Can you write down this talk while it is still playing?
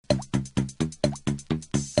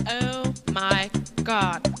Oh my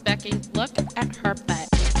God, Becky, look at her butt.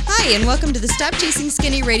 Hi, and welcome to the Stop Chasing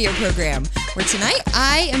Skinny radio program, where tonight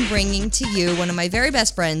I am bringing to you one of my very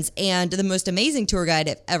best friends and the most amazing tour guide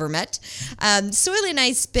I've ever met. Soily and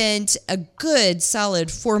I spent a good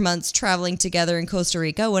solid 4 months traveling together in Costa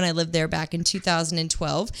Rica when I lived there back in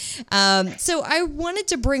 2012. So I wanted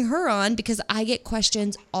to bring her on because I get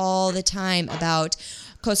questions all the time about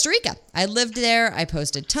Costa Rica. I lived there. I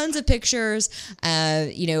posted tons of pictures.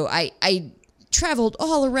 I traveled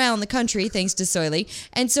all around the country thanks to Soily.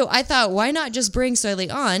 And so I thought, why not just bring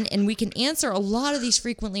Soily on and we can answer a lot of these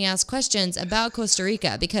frequently asked questions about Costa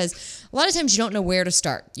Rica, because a lot of times you don't know where to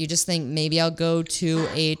start. You just think, maybe I'll go to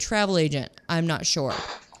a travel agent. I'm not sure.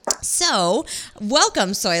 So,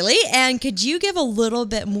 welcome, Soily, and could you give a little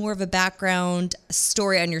bit more of a background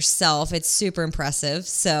story on yourself? It's super impressive.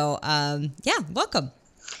 So, welcome.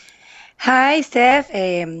 Hi, Steph.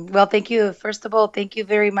 Well, thank you. First of all, thank you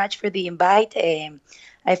very much for the invite.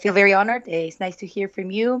 I feel very honored. It's nice to hear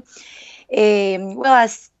from you. Well,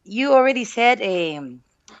 as you already said,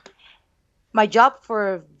 my job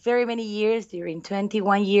for very many years, during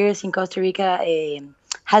 21 years in Costa Rica,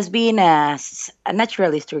 has been as a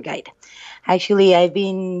naturalist tour guide. Actually, I've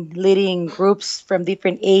been leading groups from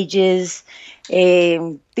different ages,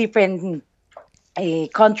 different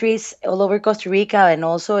countries all over Costa Rica and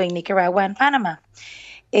also in Nicaragua and Panama.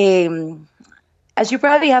 Um, as you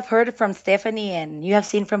probably have heard from Stephanie and you have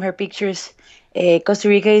seen from her pictures, Costa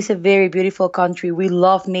Rica is a very beautiful country. We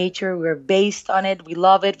love nature. We're based on it. We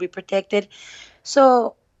love it. We protect it.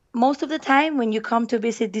 So most of the time when you come to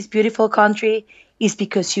visit this beautiful country is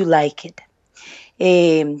because you like it.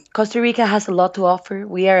 Costa Rica has a lot to offer.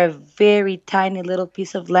 We are a very tiny little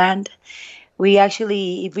piece of land. We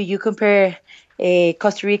actually, if you compare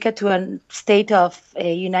Costa Rica to a state of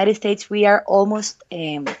United States, we are almost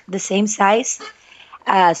the same size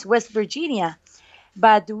as West Virginia.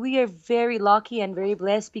 But we are very lucky and very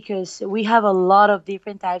blessed because we have a lot of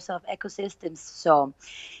different types of ecosystems. So,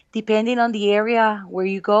 depending on the area where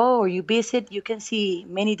you go or you visit, you can see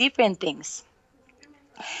many different things.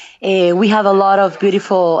 We have a lot of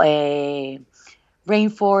beautiful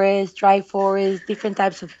rainforest, dry forest, different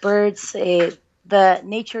types of birds. The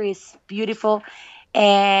nature is beautiful,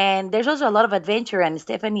 and there's also a lot of adventure. And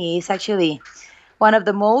Stephanie is actually one of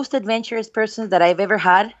the most adventurous persons that I've ever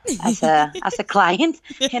had as a client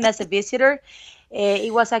and as a visitor.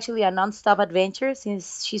 It was actually a nonstop adventure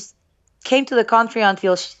since she's came to the country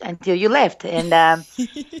until you left, and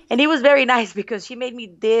it was very nice because she made me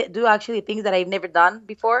do actually things that I've never done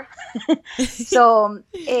before. So,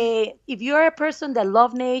 if you're a person that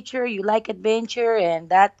love nature, you like adventure, and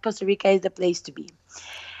that Costa Rica is the place to be.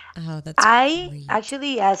 Oh, that's I great.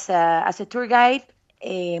 actually, as a tour guide,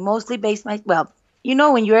 mostly based my well,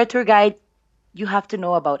 when you're a tour guide, you have to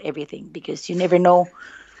know about everything because you never know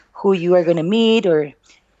who you are going to meet or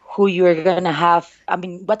who you are going to have. I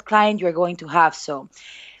mean, what client you are going to have. So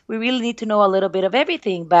we really need to know a little bit of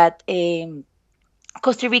everything. But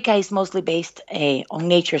Costa Rica is mostly based on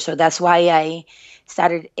nature, so that's why I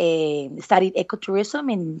studied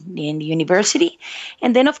ecotourism in the university,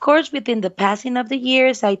 and then of course within the passing of the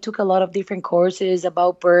years, I took a lot of different courses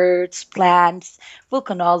about birds, plants,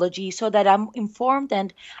 volcanology, so that I'm informed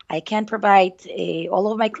and I can provide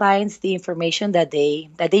all of my clients the information that they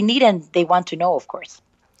need and they want to know, of course.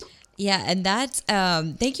 Yeah, and that's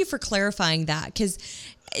thank you for clarifying that, because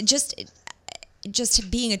just just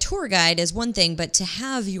being a tour guide is one thing, but to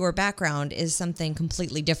have your background is something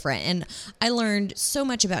completely different. And I learned so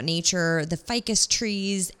much about nature, the ficus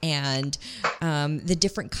trees, and the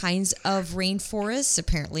different kinds of rainforests.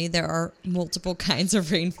 Apparently, there are multiple kinds of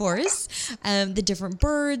rainforests, the different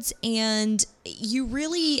birds, and you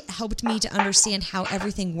really helped me to understand how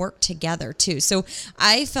everything worked together, too. So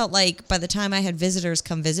I felt like by the time I had visitors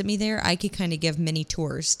come visit me there, I could kind of give mini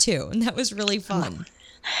tours, too. And that was really fun.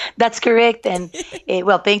 That's correct. And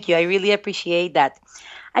well, thank you. I really appreciate that.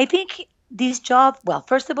 I think this job, well,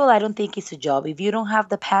 first of all, I don't think it's a job. If you don't have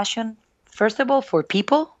the passion, first of all, for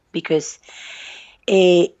people, because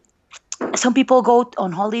uh, some people go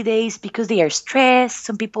on holidays because they are stressed.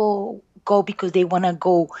 Some people go because they want to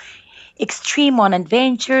go extreme on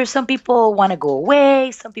adventure. Some people want to go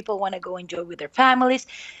away. Some people want to go enjoy with their families.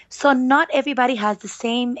 So not everybody has the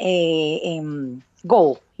same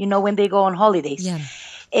goal, when they go on holidays. Yeah.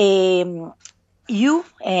 Um, you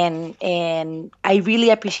and I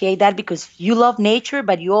really appreciate that because you love nature,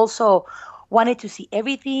 but you also wanted to see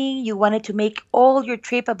everything. You wanted to make all your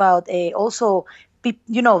trip about also,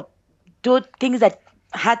 do things that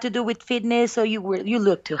had to do with fitness. So you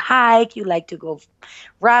look to hike, you like to go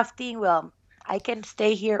rafting. Well, I can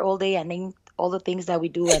stay here all day and name all the things that we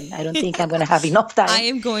do, and I don't think I'm going to have enough time. I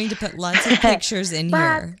am going to put lots of pictures in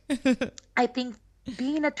But here. I think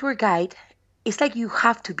being a tour guide, it's like you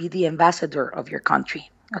have to be the ambassador of your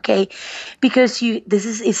country, okay? Because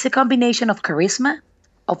it's a combination of charisma,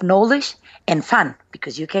 of knowledge, and fun.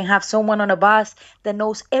 Because you can have someone on a bus that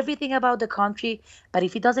knows everything about the country, but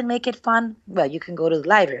if it doesn't make it fun, well, you can go to the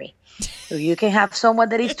library. Or you can have someone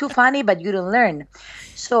that is too funny, but you don't learn.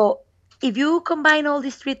 So if you combine all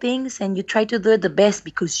these three things and you try to do it the best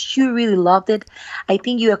because you really loved it, I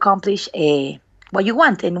think you accomplish what you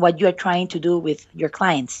want and what you are trying to do with your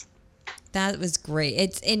clients. That was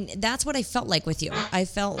great. And that's what I felt like with you. I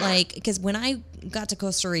felt like, because when I got to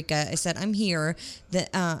Costa Rica, I said, I'm here, that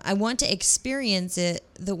I want to experience it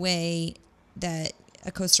the way that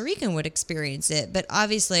a Costa Rican would experience it. But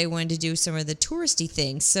obviously I wanted to do some of the touristy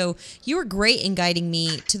things. So you were great in guiding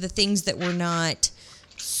me to the things that were not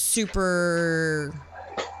super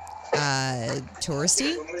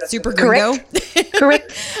touristy, super gringo.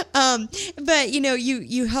 Correct. But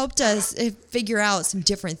you helped us figure out some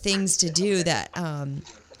different things to do that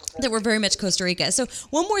were very much Costa Rica. So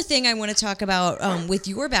one more thing I want to talk about with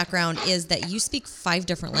your background is that you speak 5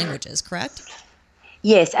 different languages, correct?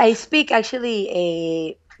 Yes, I speak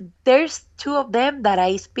actually. There's 2 of them that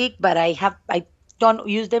I speak, but I don't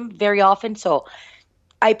use them very often, so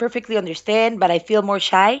I perfectly understand, but I feel more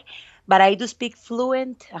shy. But I do speak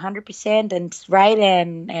fluent 100% and write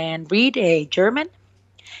and read German,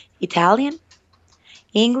 Italian,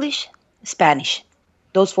 English, Spanish.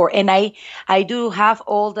 Those 4. And I do have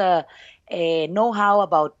all the know-how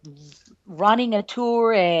about running a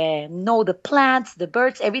tour and know the plants, the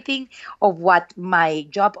birds, everything of what my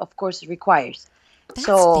job, of course, requires. That's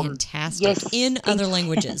So, fantastic. yes, In other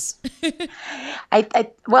languages.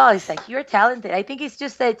 well, it's like you're talented. I think it's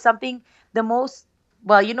just that it's something the most.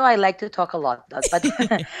 Well, I like to talk a lot, but but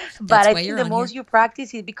That's I why think you're the on most here. you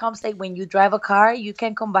practice, it becomes like when you drive a car, you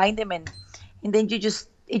can combine them and then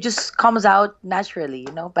it just comes out naturally.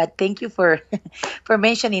 But thank you for for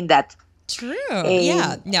mentioning that. True.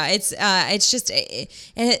 Yeah. Um, No, it's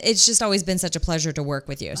just always been such a pleasure to work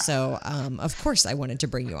with you. So, of course I wanted to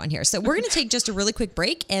bring you on here. So we're going to take just a really quick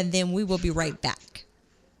break and then we will be right back.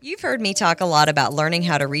 You've heard me talk a lot about learning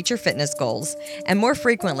how to reach your fitness goals and more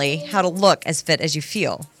frequently, how to look as fit as you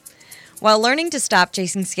feel while learning to stop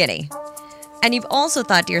chasing skinny. And you've also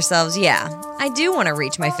thought to yourselves, yeah, I do want to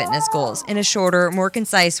reach my fitness goals in a shorter, more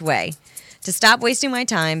concise way. To stop wasting my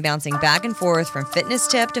time bouncing back and forth from fitness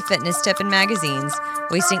tip to fitness tip in magazines,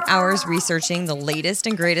 wasting hours researching the latest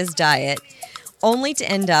and greatest diet, only to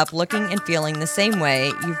end up looking and feeling the same way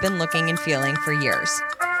you've been looking and feeling for years.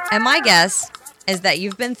 And my guess is that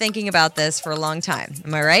you've been thinking about this for a long time.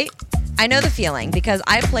 Am I right? I know the feeling because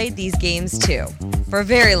I played these games too, for a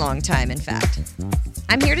very long time, in fact.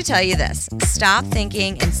 I'm here to tell you this. Stop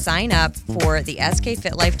thinking and sign up for the SK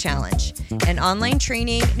Fit Life Challenge, an online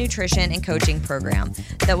training, nutrition, and coaching program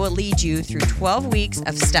that will lead you through 12 weeks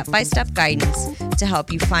of step-by-step guidance to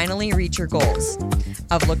help you finally reach your goals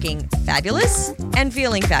of looking fabulous and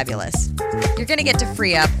feeling fabulous. You're going to get to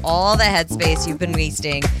free up all the headspace you've been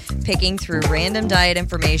wasting picking through random diet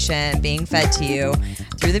information being fed to you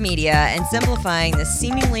through the media and simplifying the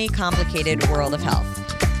seemingly complicated world of health.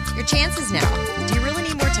 Your chances now. Do you really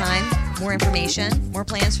need more time, more information, more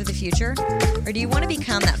plans for the future? Or do you want to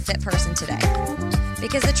become that fit person today?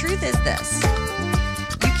 Because the truth is this.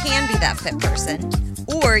 You can be that fit person,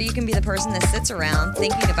 or you can be the person that sits around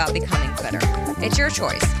thinking about becoming fitter. It's your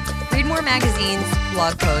choice. Read more magazines,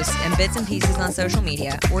 blog posts, and bits and pieces on social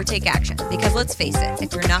media, or take action. Because let's face it,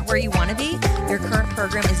 if you're not where you want to be, your current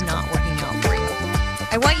program is not working out for you.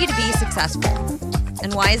 I want you to be successful.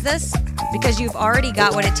 And why is this? Because you've already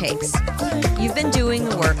got what it takes. You've been doing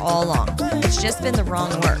the work all along. It's just been the wrong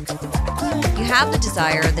work. You have the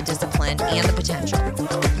desire, the discipline, and the potential.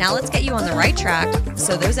 Now let's get you on the right track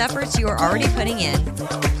so those efforts you are already putting in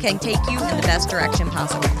can take you in the best direction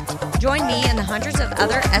possible. Join me and the hundreds of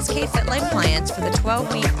other SK Fit Life clients for the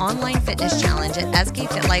 12-week online fitness challenge at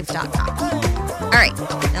skfitlife.com. All right,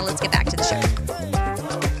 now let's get back to the show.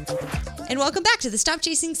 And welcome back to the Stop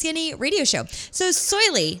Chasing Skinny radio show. So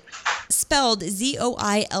Zoily, spelled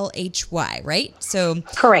Zoilhy, right? So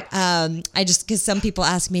Correct. because some people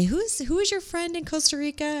ask me, who is your friend in Costa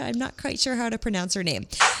Rica? I'm not quite sure how to pronounce her name.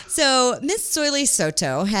 So Miss Zoily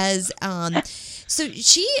Soto has, so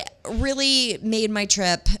she really made my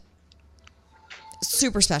trip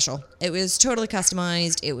super special. It was totally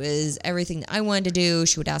customized. It was everything that I wanted to do.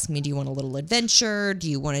 She would ask me, do you want a little adventure? Do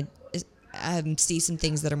you want to see some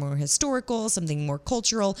things that are more historical, something more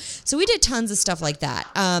cultural. So we did tons of stuff like that.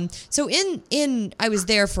 So I was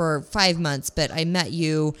there for 5 months, but I met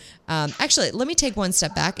you. Actually, let me take one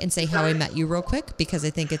step back and say how I met you real quick, because I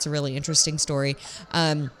think it's a really interesting story.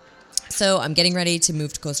 So I'm getting ready to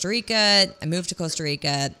move to Costa Rica. I moved to Costa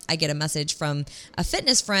Rica. I get a message from a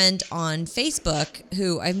fitness friend on Facebook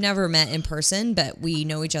who I've never met in person, but we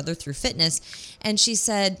know each other through fitness. And she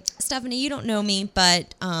said, Stephanie, you don't know me,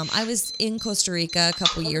 but I was in Costa Rica a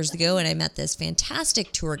couple years ago, and I met this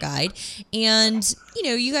fantastic tour guide. And,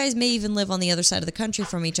 you guys may even live on the other side of the country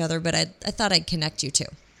from each other, but I thought I'd connect you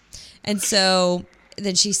two. And so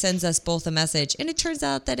then she sends us both a message, and it turns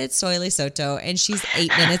out that it's Soily Soto, and she's 8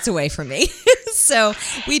 minutes away from me. So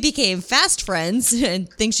we became fast friends and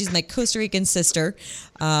think she's my Costa Rican sister.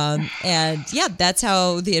 And yeah, that's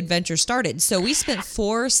how the adventure started. So we spent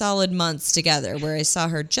 4 solid months together where I saw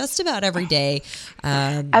her just about every day.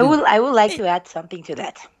 I would like to add something to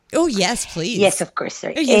that. Oh, yes, please. Yes, of course,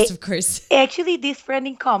 sir. Yes, of course. Actually, this friend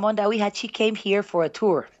in common that we had, she came here for a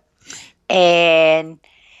tour. And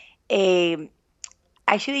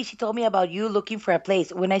actually, she told me about you looking for a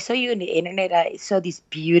place. When I saw you on the internet, I saw this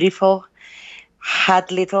beautiful,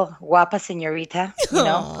 hot little guapa señorita,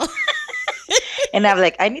 And I'm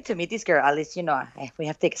like, I need to meet this girl. At least, we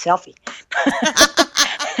have to take a selfie.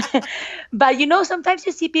 But, sometimes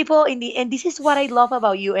you see people and this is what I love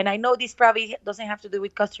about you. And I know this probably doesn't have to do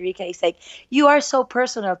with Costa Rica. It's like, you are so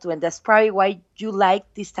personal to it. And that's probably why you like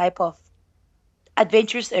this type of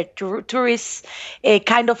adventures or tourist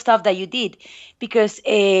kind of stuff that you did, because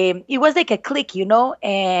it was like a click,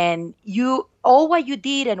 and all what you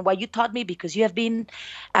did and what you taught me, because you have been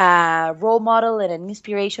a role model and an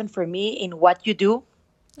inspiration for me in what you do.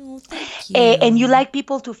 Oh, thank you. And you like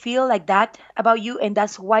people to feel like that about you, and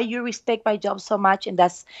that's why you respect my job so much. And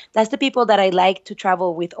that's the people that I like to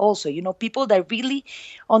travel with also, people that really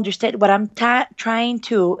understand what I'm trying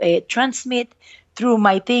to transmit through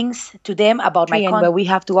my things to them about my and what we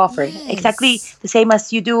have to offer. Yes. Exactly the same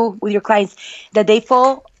as you do with your clients, that they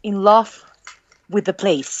fall in love with the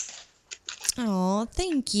place. Oh,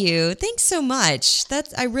 thank you. Thanks so much.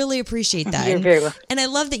 I really appreciate that. You're very welcome. And I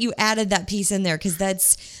love that you added that piece in there, because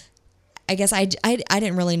I guess I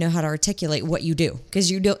didn't really know how to articulate what you do,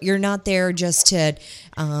 because you're not there just to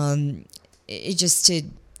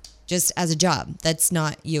just as a job. That's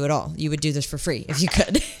not you at all. You would do this for free if you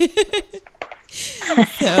could.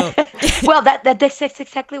 So. Well, that's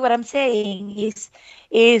exactly what I'm saying.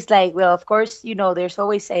 Is like, well, of course, there's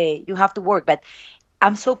always you have to work, but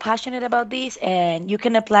I'm so passionate about this, and you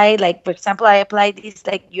can apply, like, for example, I applied this,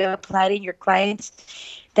 like you applied in your clients,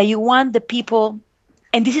 that you want the people,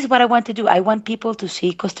 and this is what I want to do. I want people to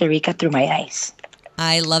see Costa Rica through my eyes.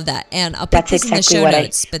 I love that. And I'll put this in the show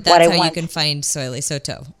notes, but that's how you can find Soily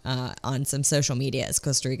Soto on some social media, is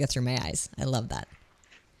Costa Rica Through My Eyes. I love that.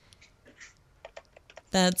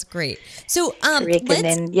 That's great. So,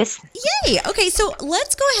 yes. Yay. Okay, so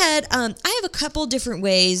let's go ahead. I have a couple different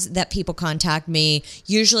ways that people contact me.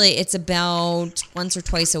 Usually it's about once or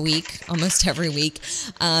twice a week, almost every week.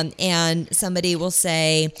 And somebody will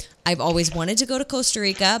say, I've always wanted to go to Costa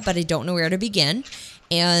Rica, but I don't know where to begin.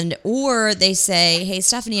 Or they say, hey,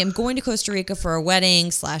 Stephanie, I'm going to Costa Rica for a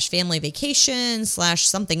wedding / family vacation /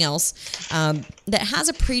 something else that has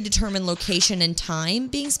a predetermined location and time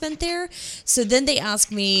being spent there. So then they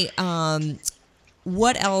ask me,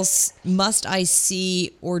 what else must I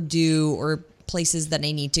see or do, or places that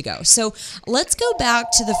I need to go? So let's go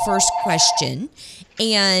back to the first question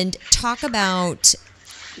and talk about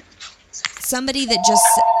somebody that just...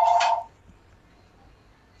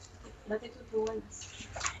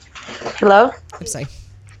 Hello? I'm sorry.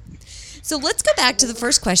 So let's go back to the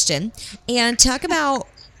first question and talk about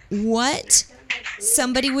what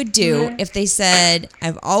somebody would do if they said,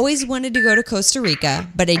 I've always wanted to go to Costa Rica,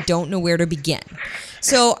 but I don't know where to begin.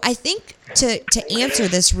 So I think to answer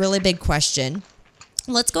this really big question,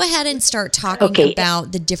 let's go ahead and start talking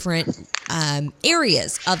about the different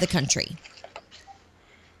areas of the country.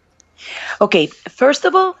 Okay, first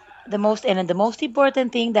of all, the most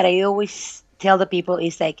important thing that I always tell the people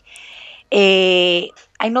is like,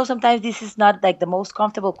 I know sometimes this is not like the most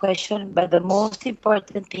comfortable question, but the most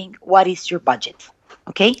important thing, what is your budget?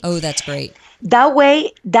 Okay? Oh, that's great. That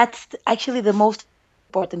way, that's actually the most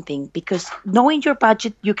important thing, because knowing your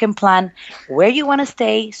budget, you can plan where you want to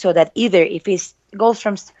stay, so that either if it goes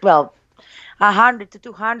from, 100 to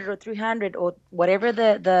 200 or 300 or whatever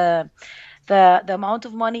the amount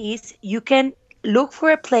of money is, you can look for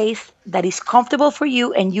a place that is comfortable for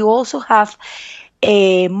you, and you also have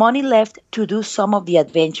money left to do some of the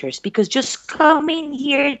adventures. Because just coming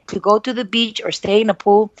here to go to the beach or stay in a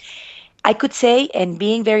pool, I could say, and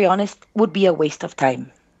being very honest, would be a waste of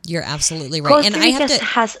time. You're absolutely right. And Costa I have Rica to,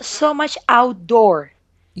 has so much outdoor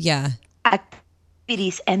yeah.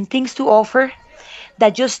 activities and things to offer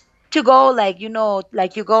that just to go, like,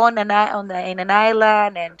 like you go on in an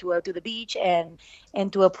island and to the beach and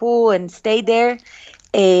to a pool and stay there.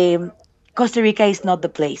 um, Costa Rica is not the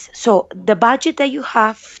place. So the budget that you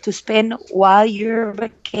have to spend while you're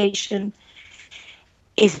vacation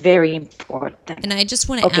is very important. And I just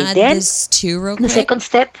want Okay, to add then this too, real the quick. second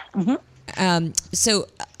step. So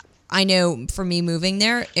I know for me moving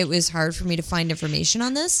there, it was hard for me to find information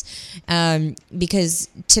on this because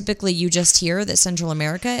typically you just hear that Central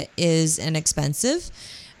America is inexpensive.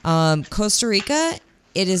 Costa Rica,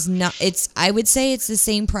 it is not. It's, I would say it's the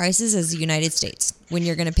same prices as the United States. When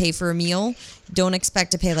you're going to pay for a meal, don't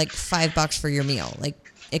expect to pay like $5 for your meal.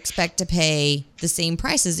 Like, expect to pay the same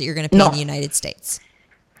prices that you're going to pay in No, the United States.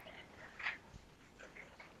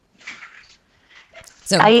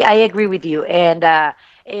 So I agree with you. And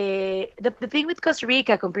the thing with Costa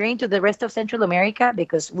Rica, comparing to the rest of Central America,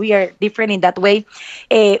 because we are different in that way,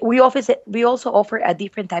 we also offer a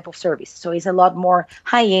different type of service. So it's a lot more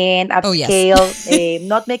high end, oh yes. upscale.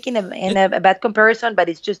 Not making a bad comparison, but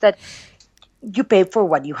it's just that you pay for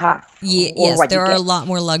what you have or Yes, what there you are a get. lot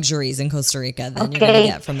more luxuries in Costa Rica than you're going to Okay,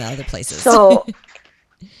 get from the other places. so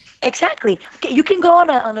exactly. Okay, you can go on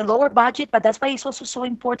a lower budget, but that's why it's also so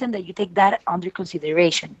important that you take that under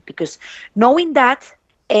consideration. Because knowing that,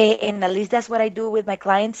 and at least that's what I do with my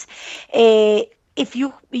clients, uh, if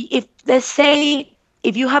let's say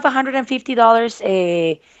if you have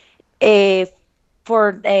 $150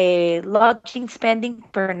 for lodging spending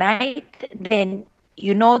per night, then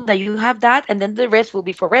you know that you have that, and then the rest will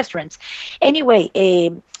be for restaurants. Anyway,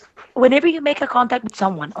 whenever you make a contact with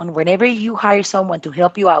someone, or whenever you hire someone to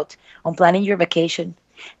help you out on planning your vacation,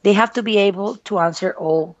 they have to be able to answer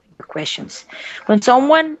all your questions. When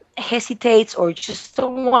someone hesitates or just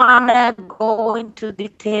don't want to go into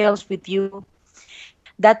details with you,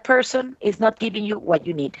 that person is not giving you what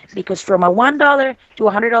you need, because from a $1 to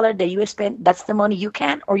 $100 that you spend, that's the money you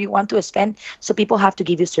can or you want to spend. So people have to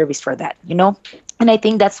give you service for that. And I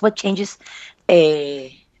think that's uh,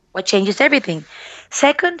 what changes everything.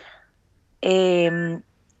 Second, and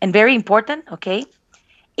very important, okay,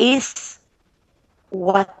 is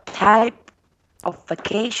what type of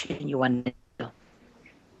vacation you want to do.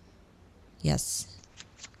 Yes.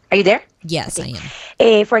 Are you there? Yes, I Okay.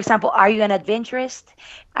 am. For example, are you an adventurist?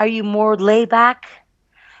 Are you more laid back?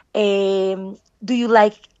 Do you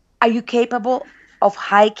like? Are you capable of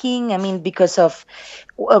hiking? I mean, because of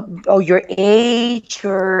your age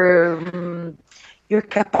or your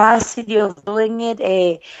capacity of doing it.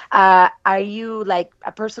 Are you like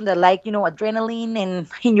a person that like adrenaline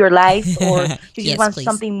in your life, or you just Yes, want please.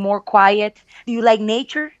 something more quiet? Do you like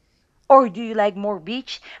nature, or do you like more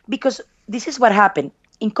beach? Because this is what happened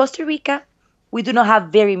in Costa Rica. We do not have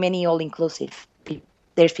very many all inclusive.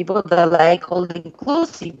 There's people that like all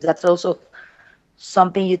inclusive. That's also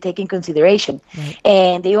something you take in consideration, Right.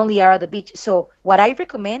 and they only are at the beach. So what I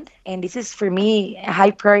recommend, and this is for me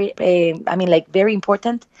high priority, I mean, like, very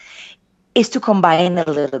important, is to combine a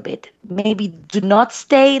little bit. Maybe do not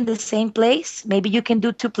stay in the same place. Maybe you can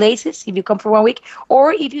do two places if you come for 1 week,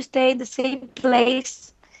 or if you stay in the same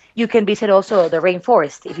place, you can visit also the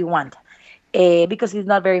rainforest if you want, because it's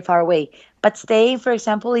not very far away. But staying, for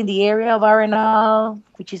example, in the area of Arenal,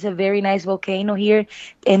 which is a very nice volcano here,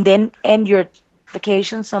 and then end your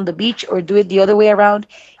vacations on the beach, or do it the other way around,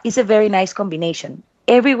 is a very nice combination.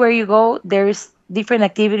 Everywhere you go, there's different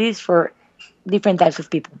activities for different types of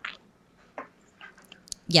people.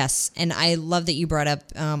 Yes, and I love that you brought up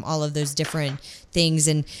all of those different things,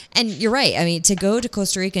 and you're right. I mean, to go to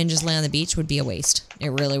Costa Rica and just lay on the beach would be a waste. It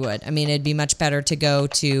really would. I mean, it'd be much better to go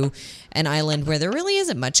to an island where there really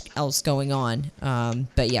isn't much else going on.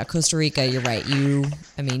 But yeah, Costa Rica, you're right.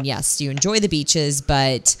 I mean, yes, you enjoy the beaches,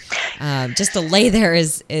 but just to lay there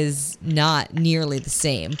is not nearly the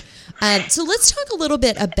same. So let's talk a little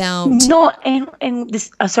bit about. No, and this.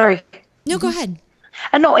 Sorry. No, go ahead.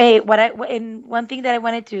 I know. And one thing that I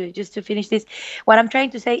wanted to just to finish this, what I'm trying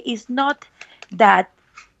to say is not that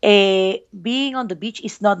being on the beach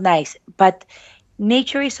is not nice, but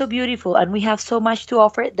nature is so beautiful, and we have so much to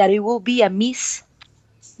offer that it will be a miss,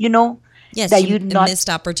 you know, Yes, that you a not missed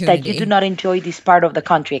that you do opportunity. not enjoy this part of the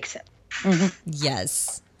country. Except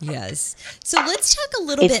Yes, yes. So let's talk a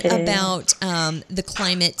little it's bit about the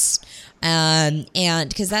climate, and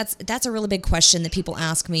because that's a really big question that people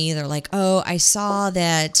ask me. They're like, "Oh, I saw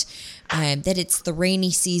that it's the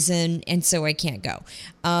rainy season, and so I can't go."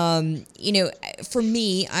 For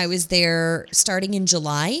me, I was there starting in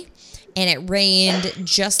July. and it rained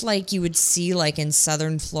just like you would see like in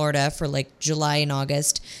southern Florida for like July and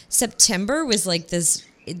August. September was like this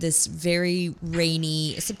very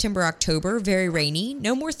rainy, September, October, very rainy.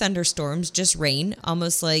 No more thunderstorms, just rain,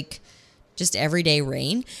 almost like just everyday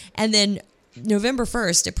rain. And then November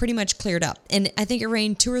 1st, it pretty much cleared up. And I think it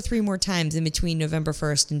rained 2 or 3 more times in between November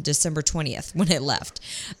 1st and December 20th when it left.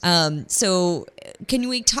 So can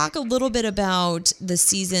we talk a little bit about the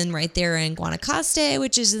season right there in Guanacaste,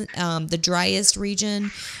 which is the driest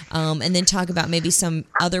region, and then talk about maybe some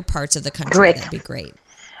other parts of the country? Correct. That'd be great.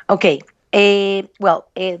 Okay.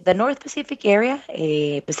 The North Pacific area,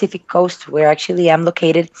 Pacific coast, where actually I'm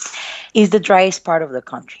located, is the driest part of the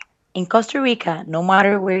country. In Costa Rica, no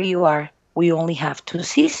matter where you are, we only have 2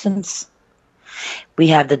 seasons. We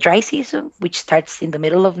have the dry season, which starts in the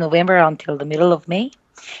middle of November until the middle of May.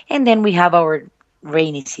 And then we have our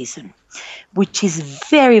rainy season, which is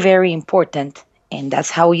very, very important. And that's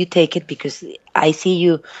how you take it, because I see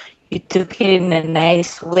you took it in a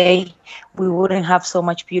nice way. We wouldn't have so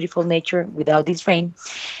much beautiful nature without this rain.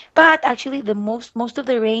 But actually, the most of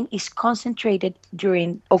the rain is concentrated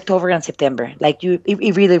during October and September.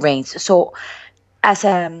 It really rains. So as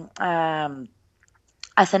an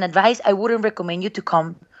advice, I wouldn't recommend you to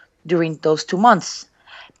come during those 2 months,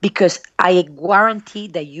 because I guarantee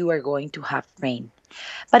that you are going to have rain.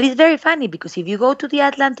 But it's very funny, because if you go to the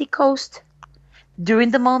Atlantic coast,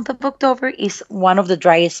 during the month of October is one of the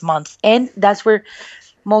driest months, and that's where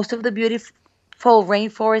most of the beautiful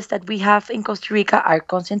rainforests that we have in Costa Rica are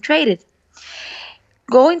concentrated.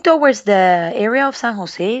 Going towards the area of San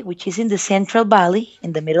Jose, which is in the Central Valley,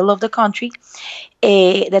 in the middle of the country,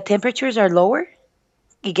 the temperatures are lower.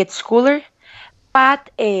 It gets cooler,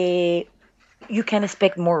 but you can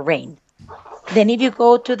expect more rain. Then if you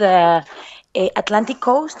go to the Atlantic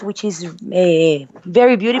coast, which is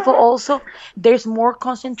very beautiful also, there's more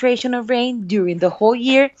concentration of rain during the whole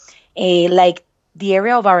year, like the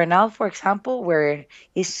area of Arenal, for example, where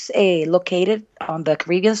it's located on the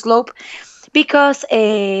Caribbean slope, because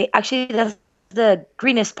actually that's the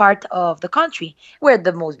greenest part of the country, where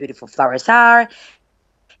the most beautiful flowers are,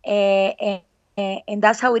 and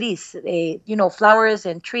that's how it is. Flowers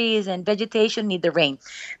and trees and vegetation need the rain,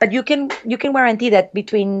 but you can guarantee that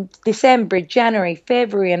between December, January,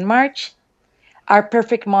 February, and March are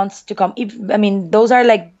perfect months to come. Those are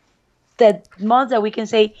like the months that we can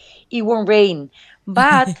say it won't rain.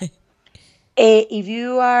 But if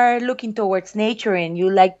you are looking towards nature and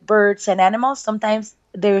you like birds and animals, sometimes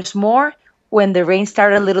there's more when the rain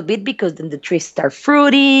starts a little bit, because then the trees start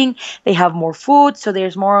fruiting, they have more food, so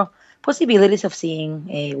there's more possibilities of seeing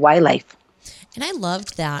wildlife. And I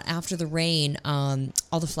loved that after the rain,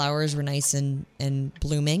 all the flowers were nice and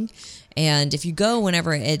blooming. And if you go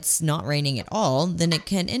whenever it's not raining at all, then it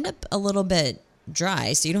can end up a little bit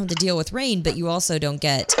dry. So you don't have to deal with rain, but you also don't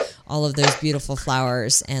get all of those beautiful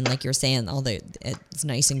flowers. And like you're saying, it's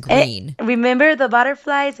nice and green. And remember the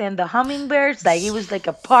butterflies and the hummingbirds? Like, it was like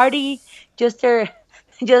a party just after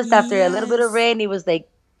a little bit of rain. It was like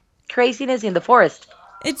craziness in the forest.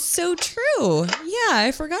 It's so true. Yeah,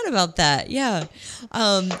 I forgot about that. Yeah.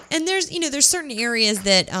 And there's certain areas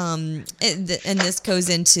that, and this goes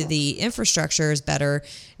into the infrastructure is better.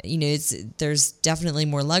 There's definitely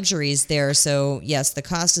more luxuries there. So yes, the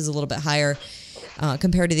cost is a little bit higher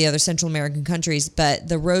compared to the other Central American countries, but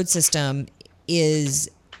the road system is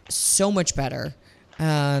so much better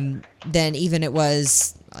than even it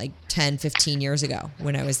was like 10, 15 years ago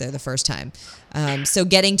when I was there the first time. So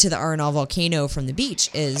getting to the Arenal volcano from the beach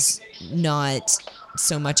is not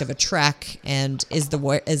so much of a trek, and is the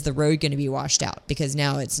road going to be washed out, because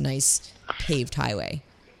now it's a nice paved highway.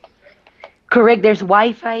 Correct. There's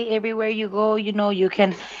Wi-Fi everywhere you go. You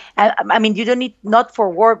can, you don't need, not for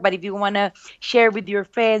work, but if you want to share with your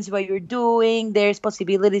friends what you're doing, there's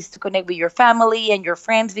possibilities to connect with your family and your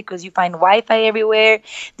friends, because you find Wi-Fi everywhere.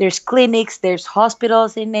 There's clinics, there's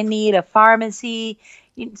hospitals in need, a pharmacy.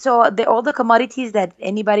 So all the commodities that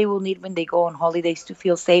anybody will need when they go on holidays to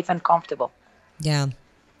feel safe and comfortable. Yeah.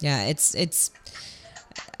 It's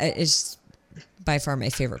by far my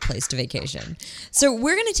favorite place to vacation. So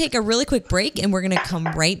we're going to take a really quick break, and we're going to come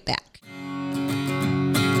right back.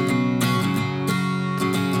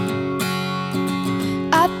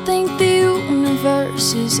 I think the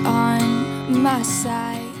universe is on my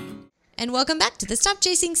side. And welcome back to the Stop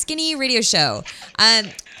Chasing Skinny radio show.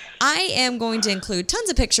 I am going to include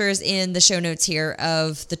tons of pictures in the show notes here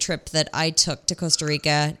of the trip that I took to Costa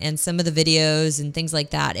Rica, and some of the videos and things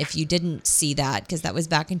like that, if you didn't see that, because that was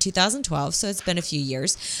back in 2012, so it's been a few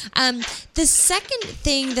years. The second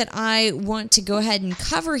thing that I want to go ahead and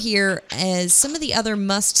cover here is some of the other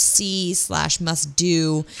must-see /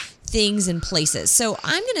 must-do things and places. So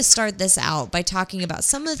I'm going to start this out by talking about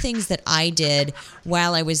some of the things that I did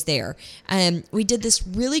while I was there. We did this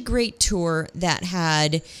really great tour that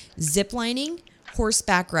had zip lining,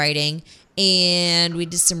 horseback riding, and we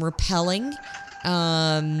did some rappelling,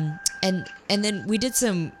 and then we did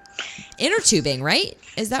some inner tubing. Right?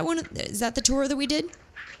 Is that the tour that we did?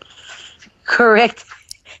 Correct.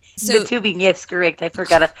 So, the tubing, yes, correct. I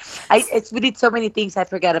forgot. We did so many things. I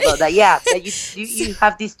forgot about that. Yeah, that you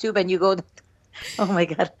have this tube and you go. Oh my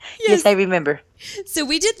God. Yes, I remember. So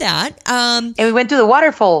we did that. And we went to the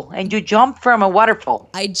waterfall, and you jumped from a waterfall.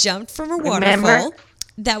 I jumped from a Remember? waterfall.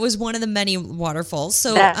 That was one of the many waterfalls.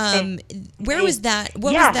 So, where was that?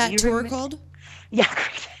 What was that tour called? Yeah,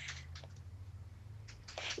 correct.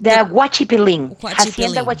 The Huachipiling.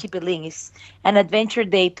 Hacienda Huachipiling. Huachipiling is an adventure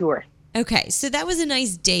day tour. Okay, so that was a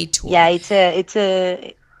nice day tour. Yeah, it's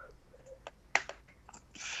a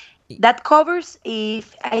that covers,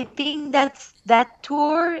 if I think that's that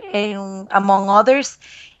tour, and among others,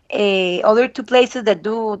 other two places that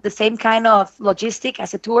do the same kind of logistic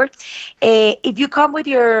as a tour. If you come with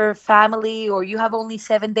your family or you have only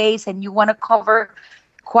 7 days and you want to cover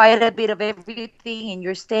quite a bit of everything and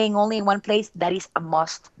you're staying only in one place, that is a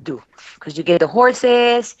must do, because you get the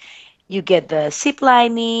horses, you get the zip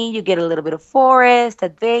lining, you get a little bit of forest,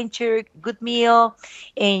 adventure, good meal,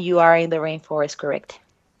 and you are in the rainforest, correct?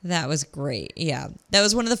 That was great. Yeah. That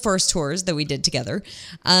was one of the first tours that we did together.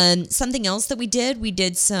 Something else that we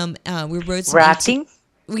did some, we rode some rafting.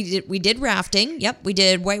 We did rafting. Yep. We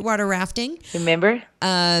did whitewater rafting. Remember?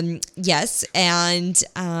 Yes. And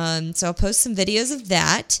so I'll post some videos of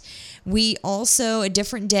that. We also, a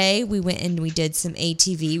different day, we went and we did some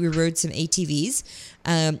ATV. We rode some ATVs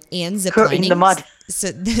and zip lining. In the mud.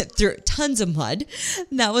 So through tons of mud.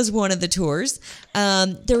 That was one of the tours.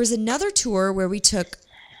 There was another tour where we took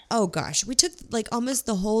like almost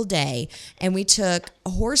the whole day, and we took a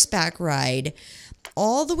horseback ride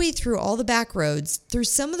all the way through all the back roads, through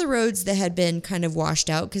some of the roads that had been kind of washed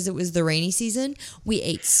out because it was the rainy season. We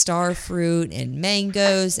ate star fruit and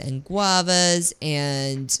mangoes and guavas,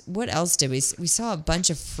 and what else did we saw a bunch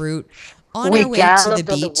of fruit on our way to the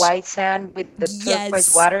beach. On the white sand with the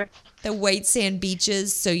turquoise water. The white sand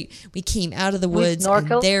beaches. So we came out of the woods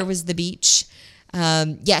and there was the beach.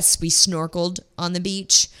 Yes, we snorkeled on the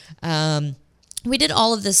beach. We did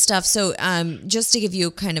all of this stuff. So just to give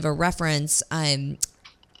you kind of a reference,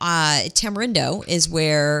 Tamarindo is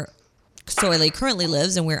where Soily currently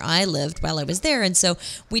lives and where I lived while I was there. And so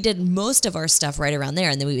we did most of our stuff right around there.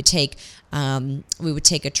 And then we would take a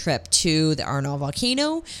trip to the Arenal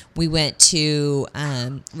volcano. We went to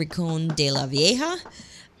Rincon de la Vieja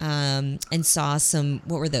and saw some,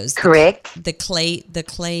 what were those? Correct. The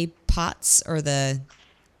clay pots, or the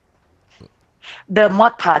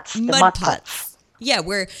mud pots. Mud pots. Yeah,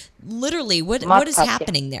 where literally what is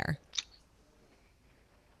happening there?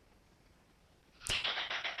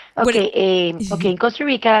 Okay, in Costa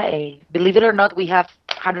Rica, believe it or not, we have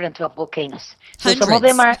 112 volcanoes. So some of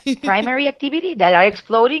them are primary activity that are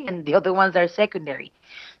exploding, and the other ones are secondary.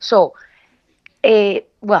 So,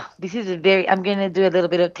 this is I'm going to do a little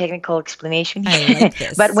bit of technical explanation here. I like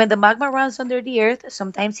this. But when the magma runs under the earth,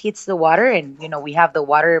 sometimes hits the water, and, we have the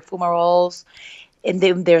water fumaroles, and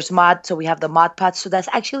then there's mud, so we have the mud pots. So that's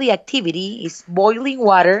actually activity, is boiling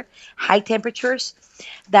water, high temperatures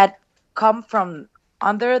that come from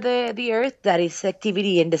under the earth. That is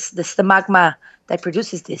activity, and this the magma that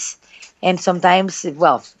produces this. And sometimes,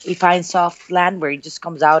 we find soft land where it just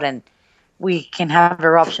comes out, and we can have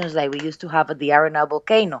eruptions like we used to have at the Arenal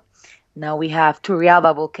volcano. Now we have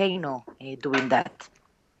Turrialba volcano doing that.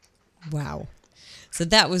 Wow. So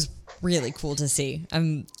that was really cool to see.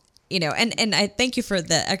 And I thank you for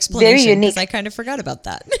the explanation, because I kind of forgot about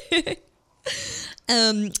that.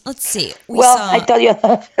 Let's see. I tell you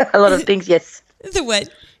a lot of things, yes. The what?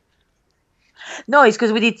 No, it's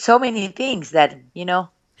because we did so many things that, we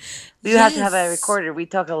have to have a recorder. We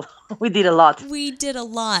did a lot. We did a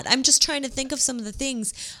lot. I'm just trying to think of some of the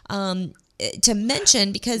things to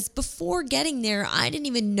mention, because before getting there, I didn't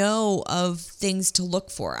even know of things to look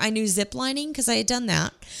for. I knew zip lining because I had done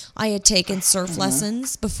that. I had taken surf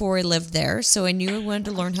lessons before I lived there, so I knew I wanted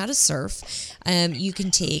to learn how to surf. You can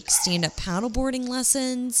take stand-up paddleboarding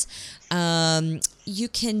lessons. There's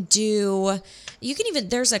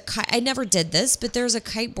a kite. I never did this, but there's a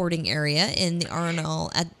kiteboarding area in the Arenal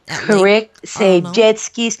at Correct. Say Arenal. Jet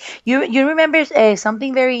skis. You remember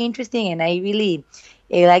something very interesting, and I really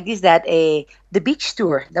like this, that the beach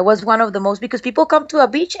tour. That was one of the most, because people come to a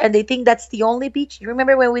beach and they think that's the only beach. You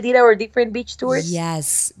remember when we did our different beach tours?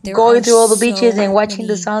 Yes. Going to all the beaches and watching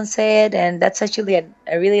the sunset, and that's actually a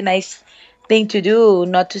really nice thing to do,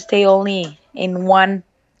 not to stay only in one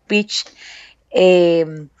beach.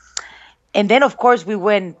 Um, and then, of course, we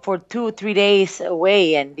went for 2, 3 days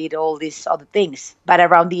away and did all these other things. But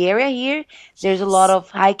around the area here, there's a lot Yes. of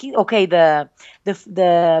hiking. Okay, the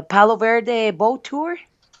Palo Verde boat tour,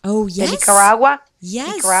 Oh, the yes. Nicaragua,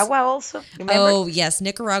 Yes. Nicaragua also. Remember? Oh, yes.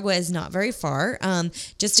 Nicaragua is not very far.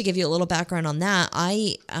 Just to give you a little background on that,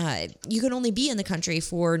 you can only be in the country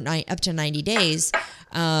for up to 90 days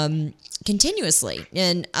continuously.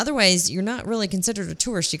 And otherwise, you're not really considered a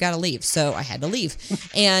tourist. You got to leave. So I had to leave.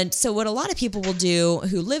 And so what a lot of people will do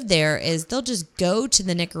who live there is they'll just go to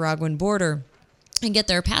the Nicaraguan border and get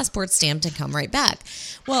their passport stamped and come right back.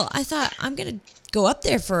 Well, I thought I'm going to go up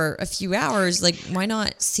there for a few hours. Like, why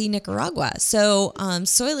not see Nicaragua? So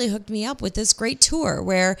Soily hooked me up with this great tour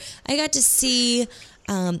where I got to see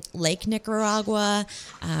Lake Nicaragua.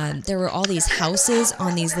 There were all these houses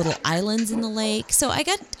on these little islands in the lake. So I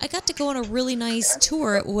got to go on a really nice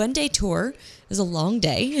tour, a one-day tour. It was a long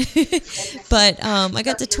day, but I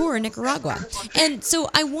got to tour Nicaragua. And so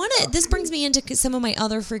this brings me into some of my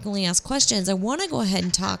other frequently asked questions. I want to go ahead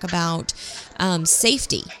and talk about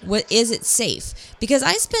safety. Is it safe? Because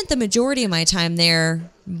I spent the majority of my time there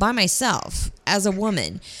by myself as a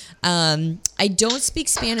woman. I don't speak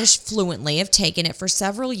Spanish fluently. I've taken it for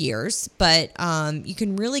several years, but you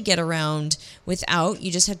can really get around without.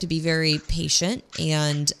 You just have to be very patient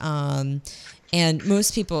and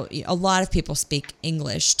most people, a lot of people speak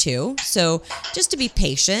English too. So just to be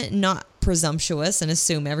patient, not presumptuous and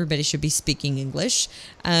assume everybody should be speaking English.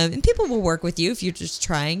 And people will work with you if you're just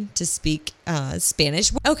trying to speak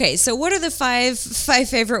Spanish. Okay, so what are the five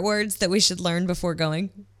favorite words that we should learn before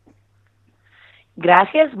going?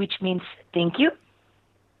 Gracias, which means thank you.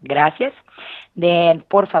 Gracias. Then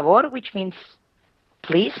por favor, which means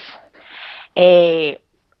please. Eh,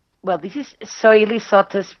 well, this is Soily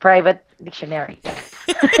Soto's private dictionary.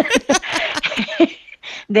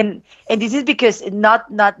 Then, and this is because not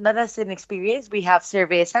as an experience. We have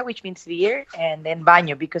cerveza, which means beer, and then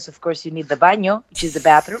baño, because of course you need the baño, which is the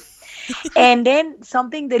bathroom. And then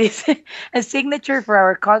something that is a signature for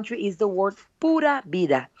our country is the word pura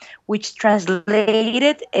vida, which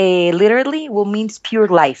translated literally will means pure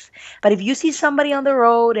life. But if you see somebody on the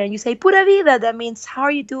road and you say pura vida, that means how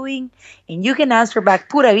are you doing? And you can answer back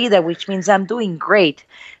pura vida, which means I'm doing great.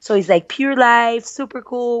 So it's like pure life, super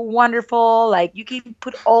cool, wonderful. Like you can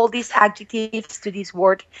put all these adjectives to this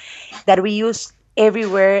word that we use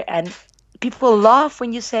everywhere, and people love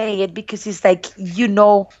when you say it because it's like you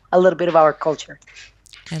know a little bit of our culture.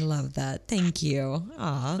 I love that. Thank you.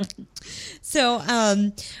 Aw. So,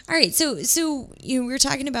 all right. So we were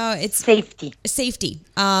talking about Safety. safety.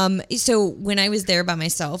 So when I was there by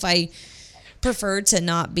myself, I preferred to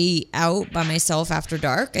not be out by myself after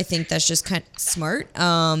dark. I think that's just kind of smart.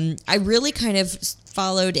 I really kind of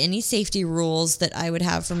followed any safety rules that I would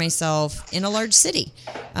have for myself in a large city.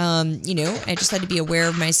 I just had to be aware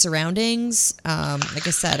of my surroundings. Like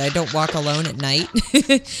I said, I don't walk alone at night.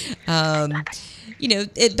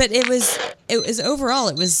 But it was overall,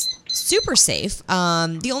 it was super safe.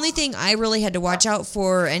 The only thing I really had to watch out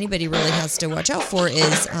for, anybody really has to watch out for,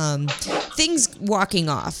 is things walking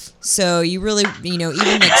off. So you really, even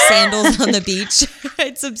like sandals on the beach. I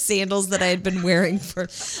had some sandals that I had been wearing for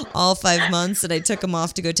all 5 months, and I took them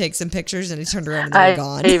off to go take some pictures, and I turned around and they were I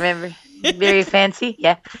gone. remember. Very fancy.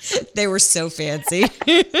 Yeah. They were so fancy.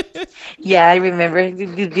 Yeah, I remember.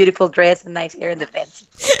 Beautiful dress and nice hair and the fancy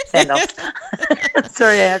sandals.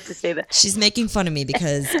 Sorry, I have to say that. She's making fun of me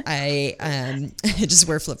because I just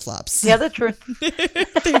wear flip-flops. Yeah, that's true.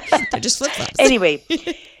 They're just flip-flops. Anyway,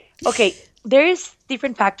 okay, there is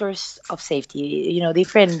different factors of safety,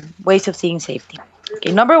 different ways of seeing safety.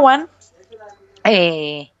 Okay, number one,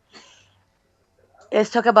 let's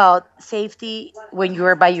talk about safety when you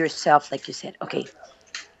are by yourself, like you said. Okay,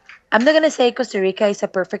 I'm not gonna say Costa Rica is a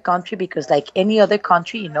perfect country because, like any other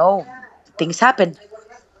country, things happen.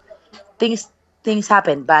 Things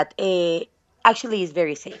happen, but actually, it's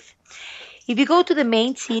very safe. If you go to the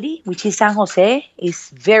main city, which is San Jose, it's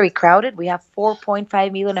very crowded. We have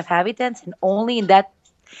 4.5 million inhabitants, and only in that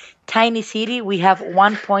tiny city we have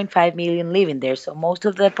 1.5 million living there. So most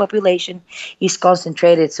of the population is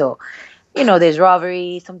concentrated. So there's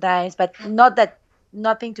robbery sometimes, but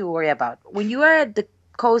nothing to worry about. When you are at the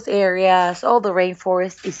coast areas, all the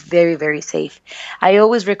rainforest is very, very safe. I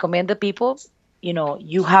always recommend the people,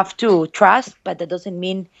 you have to trust, but that doesn't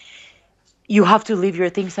mean you have to leave your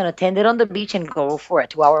things unattended on the beach and go for a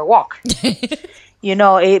 2-hour walk.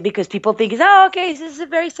 Because people think, okay, this is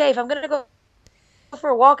very safe. I'm going to go for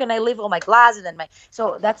a walk and I leave all my glasses and my.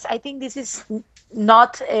 So that's. I think this is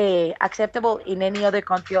not acceptable in any other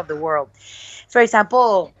country of the world. For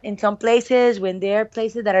example, in some places, when there are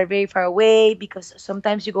places that are very far away, because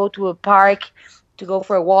sometimes you go to a park to go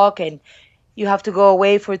for a walk and you have to go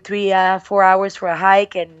away for 4 hours for a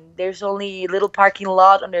hike, and there's only a little parking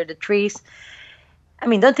lot under the trees. I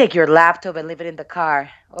mean, don't take your laptop and leave it in the car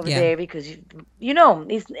over Yeah. there because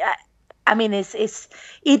it's. I mean,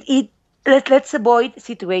 it. Let's avoid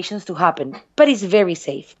situations to happen, but it's very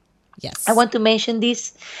safe. Yes. I want to mention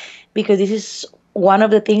this because this is one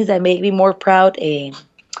of the things that make me more proud.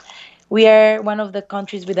 We are one of the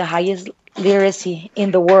countries with the highest literacy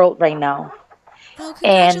in the world right now, Oh,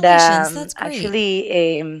 and congratulations. That's great.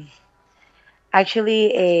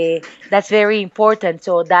 actually, that's very important.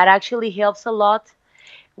 So that actually helps a lot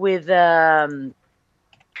with the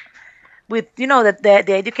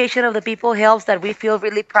education of the people helps that we feel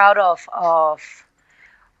really proud of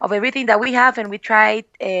everything that we have, and we try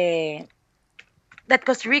that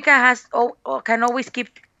Costa Rica can always keep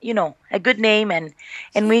a good name, and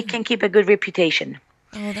we Yeah. can keep a good reputation.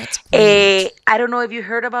 Oh, that's great. I don't know if you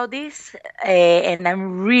heard about this, and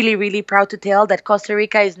I'm really, really proud to tell that Costa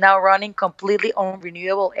Rica is now running completely on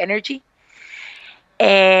renewable energy,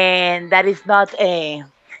 and that is not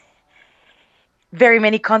very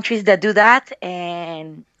many countries that do that,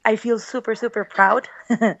 and I feel super, super proud.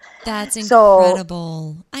 That's So,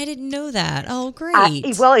 incredible. I didn't know that. Oh,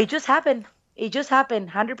 great. well, it just happened. It just happened.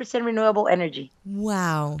 100% renewable energy.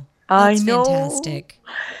 Wow. I That's know. fantastic.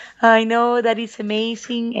 I know that is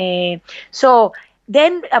amazing. So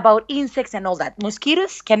then about insects and all that,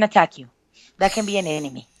 mosquitoes can attack you. That can be an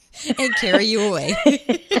enemy. And carry you away.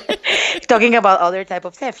 Talking about other type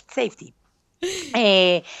of safety.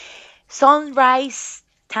 Uh, Sunrise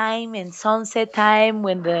time and sunset time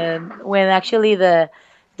when actually the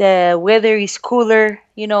weather is cooler.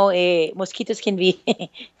 Mosquitoes can be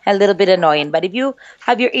a little bit annoying. But if you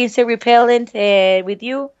have your insect repellent with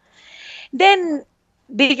you, then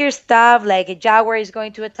bigger stuff like a jaguar is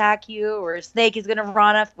going to attack you or a snake is going to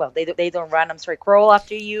run off. Well, they don't run. I'm sorry, crawl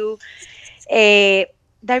after you. Uh,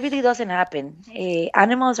 that really doesn't happen.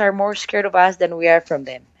 Animals are more scared of us than we are from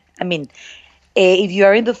them. I mean, if you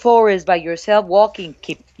are in the forest by yourself walking,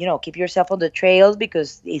 keep yourself on the trails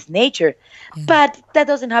because it's nature. Yeah. But that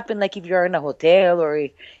doesn't happen like if you're in a hotel or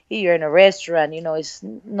if you're in a restaurant. It's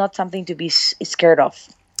not something to be scared of.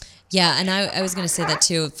 Yeah, and I was going to say that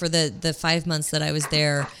too. For the 5 months that I was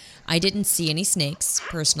there, I didn't see any snakes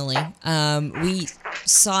personally. We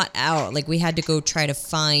sought out, like we had to go try to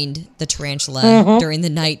find the tarantula during the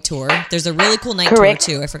night tour. There's a really cool night Correct.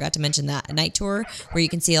 tour too. I forgot to mention that. A night tour where you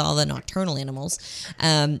can see all the nocturnal animals.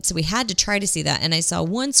 So we had to try to see that. And I saw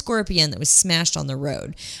one scorpion that was smashed on the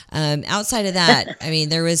road. Outside of that, I mean,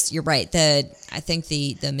 you're right. I think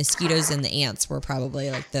the mosquitoes and the ants were probably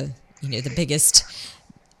like the biggest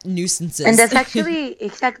nuisances. And that's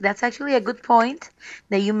actually a good point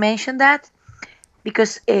that you mentioned that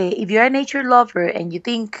because if you're a nature lover and you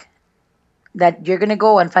think that you're gonna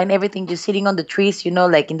go and find everything just sitting on the trees,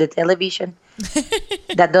 like in the television,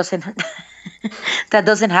 that doesn't that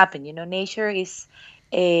doesn't happen. Nature is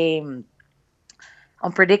um,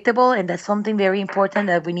 unpredictable, and that's something very important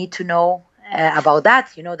that we need to know about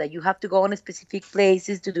that. That you have to go on specific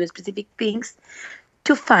places to do specific things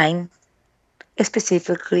to find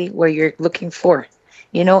specifically where you're looking for,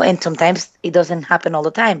 and sometimes it doesn't happen all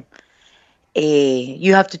the time.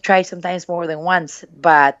 You have to try sometimes more than once,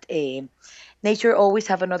 but nature always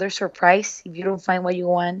have another surprise if you don't find what you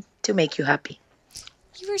want to make you happy.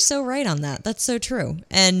 You were so right on that. That's so true.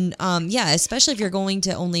 And yeah, especially if you're going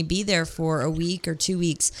to only be there for a week or 2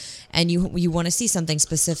 weeks and you want to see something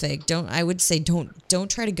specific, don't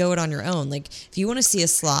try to go it on your own. Like if you want to see a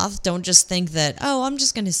sloth, don't just think that, oh, I'm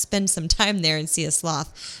just going to spend some time there and see a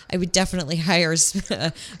sloth. I would definitely hire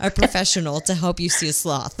a professional to help you see a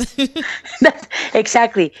sloth.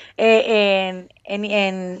 Exactly. And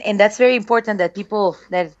that's very important that people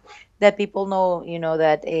know,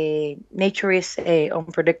 that nature is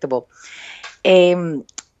unpredictable. Um,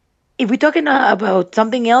 if we're talking about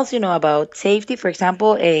something else, about safety, for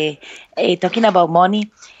example, talking about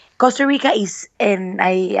money, Costa Rica is, and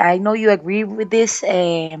I know you agree with this,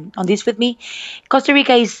 on this with me. Costa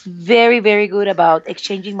Rica is very, very good about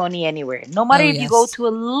exchanging money anywhere. No matter Oh, if you go yes. to a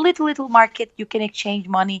little market, you can exchange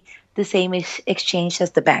money the same as exchange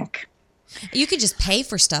as the bank. You could just pay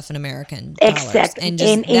for stuff in American dollars Exactly. and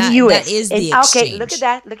just In that US. is And the okay, look at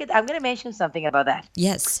exchange. that. I'm gonna mention something about that.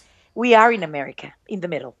 Yes. We are in America, in the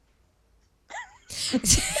middle.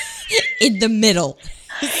 In the middle.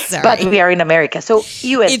 Sorry. But we are in America, so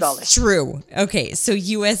U.S. It's dollars. true. Okay, so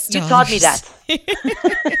U.S. You dollars. taught me that.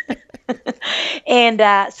 And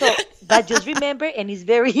but just remember, and it's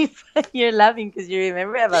very, you're laughing because you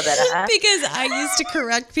remember about that, huh? Because I used to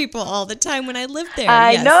correct people all the time when I lived there.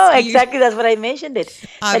 I Yes, know, you- exactly. That's what I mentioned it.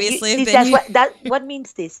 But Obviously, I've this, been that's here. what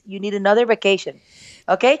means this. You need another vacation,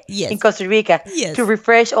 okay? Yes. In Costa Rica Yes. to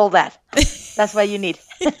refresh all that. That's what you need.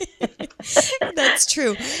 That's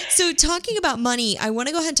true. So talking about money, I want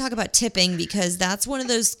to go ahead and talk about tipping because that's one of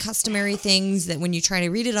those customary things that when you try to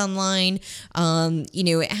read it online,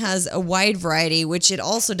 it has a wide variety, which it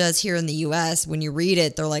also does here in the U.S. When you read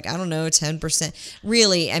it, they're like, I don't know, 10%.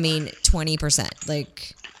 Really, I mean, 20%,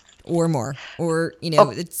 like, or more. Or,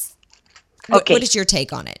 it's... Okay. What is your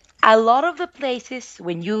take on it? A lot of the places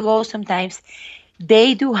when you go sometimes,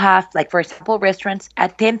 they do have, like, for example, restaurants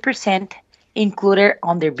at 10% included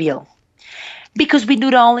on their bill. Because we do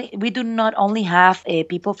not only have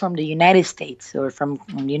people from the United States or from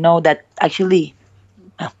that actually,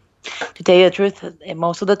 well, to tell you the truth,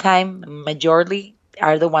 most of the time, majority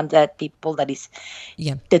are the ones that people that is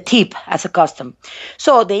Yeah. the tip as a custom.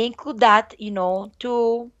 So they include that,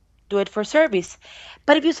 to do it for service.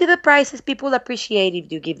 But if you see the prices, people appreciate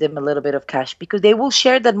if you give them a little bit of cash because they will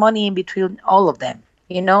share that money in between all of them.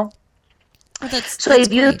 Well, that's So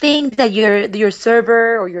if you great. think that your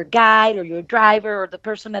server or your guide or your driver or the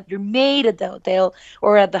person that you made at the hotel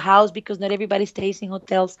or at the house, because not everybody stays in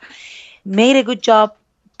hotels, made a good job,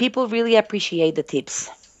 people really appreciate the tips.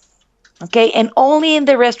 Okay, and only in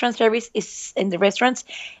the restaurant service is in the restaurants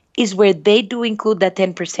is where they do include that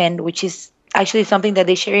 10%, which is actually something that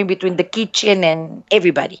they share in between the kitchen and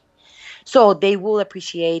everybody. So they will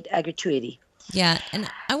appreciate a gratuity. Yeah, and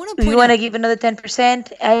I want to If you point want to out... give another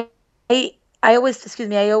 10%, I always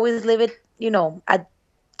leave it,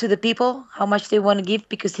 to the people how much they want to give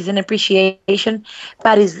because it's an appreciation.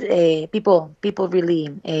 But is people really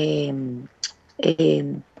um,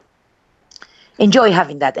 enjoy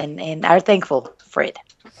having that and are thankful for it.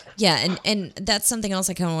 Yeah, and that's something else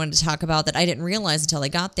I kind of wanted to talk about that I didn't realize until I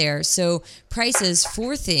got there. So prices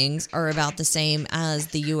for things are about the same as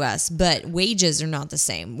the U.S., but wages are not the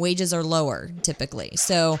same. Wages are lower typically.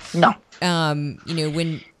 So, No,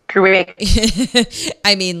 when correct.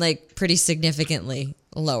 I mean, like pretty significantly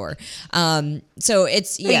lower. So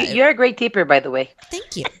it's You're a great tipper, by the way.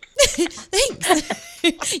 Thank you.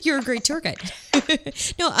 Thanks. You're a great tour guide.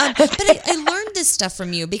 No, but I learned this stuff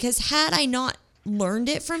from you because had I not learned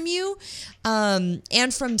it from you,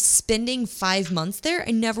 and from spending 5 months there,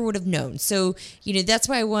 I never would have known. So, that's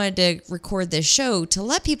why I wanted to record this show to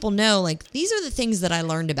let people know, like, these are the things that I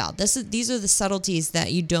learned about. These are the subtleties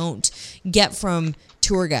that you don't get from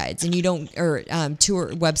tour guides and you don't, or tour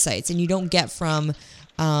websites, and you don't get from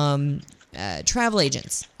travel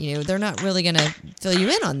agents. They're not really going to fill you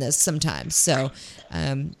in on this sometimes. So,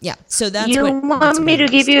 so that's You what... want me to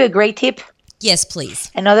give you a great tip? Yes,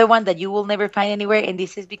 please. Another one that you will never find anywhere, and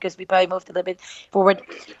this is because we probably moved a little bit forward.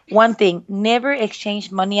 One thing, never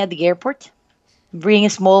exchange money at the airport. Bring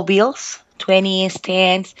small bills, 20s,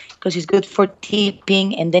 10s, because it's good for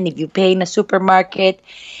tipping. And then if you pay in a supermarket,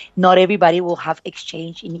 not everybody will have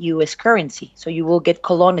exchange in U.S. currency. So you will get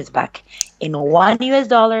colones back. And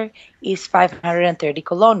 $1 is 530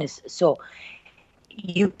 colones. So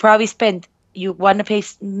you probably you want to pay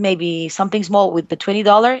maybe something small with the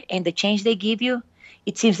 $20, and the change they give you,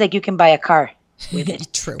 it seems like you can buy a car with it.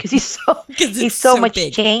 True. Because it's so so much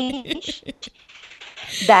big. change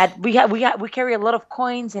that we carry a lot of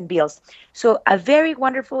coins and bills. So a very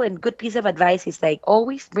wonderful and good piece of advice is like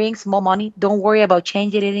always bring small money. Don't worry about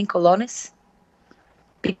changing it in colones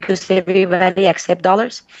because everybody accept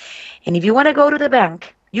dollars. And if you want to go to the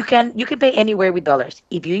bank, you can pay anywhere with dollars.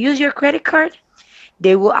 If you use your credit card,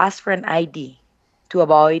 they will ask for an ID to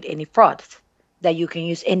avoid any fraud that you can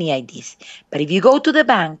use any IDs. But if you go to the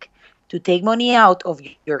bank to take money out of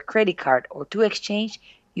your credit card or to exchange,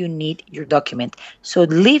 you need your document. So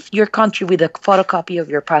leave your country with a photocopy of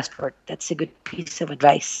your passport. That's a good piece of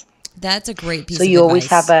advice. That's a great piece So of you always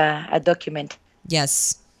advice. have a document.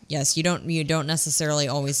 Yes. You don't necessarily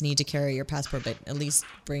always need to carry your passport, but at least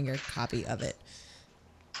bring your copy of it.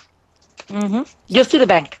 Just to the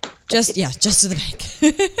bank. Just to the bank.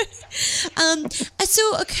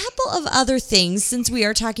 So a couple of other things, since we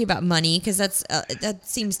are talking about money, because that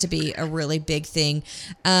seems to be a really big thing.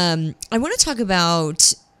 I want to talk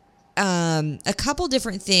about a couple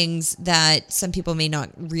different things that some people may not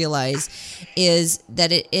realize is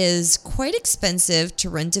that it is quite expensive to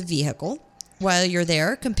rent a vehicle while you're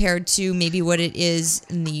there compared to maybe what it is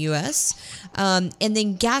in the U.S. And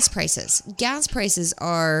then gas prices. Gas prices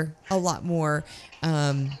are a lot more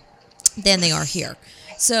than they are here.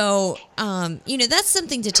 So, that's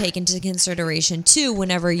something to take into consideration too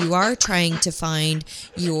whenever you are trying to find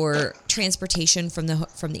your transportation from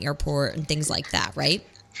the airport and things like that, right?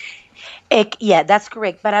 Yeah, that's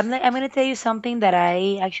correct. But I'm going to tell you something that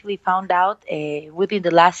I actually found out within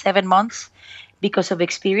the last 7 months because of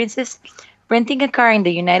experiences. Renting a car in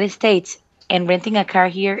the United States and renting a car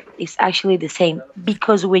here is actually the same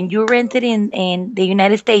because when you rent it in the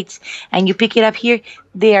United States and you pick it up here,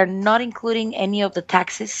 they are not including any of the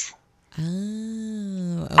taxes.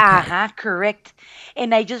 Oh, okay. Uh-huh, correct.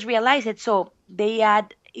 And I just realized it. So they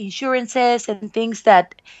add insurances and things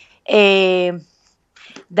um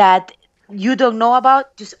that you don't know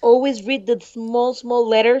about. Just always read the small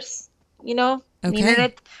letters, in the Okay.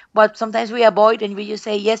 internet. But sometimes we avoid and we just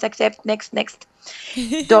say yes, accept, next.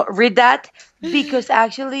 Don't read that because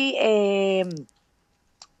actually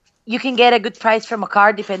you can get a good price from a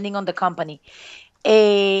car depending on the company.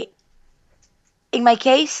 Uh, in my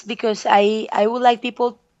case, because I would like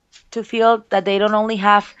people to feel that they don't only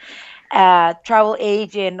have a travel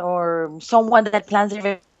agent or someone that plans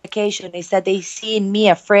their vacation, is that they see in me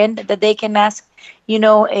a friend that they can ask.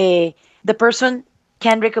 The person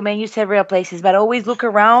can recommend you several places, but always look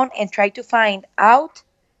around and try to find out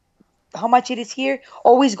how much it is here.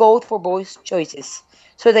 Always go for both choices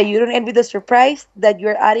so that you don't end with a surprise that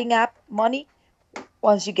you're adding up money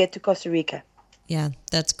once you get to Costa Rica. Yeah,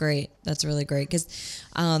 that's great. That's really great because,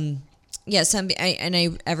 yeah,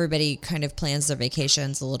 everybody kind of plans their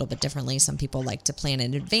vacations a little bit differently. Some people like to plan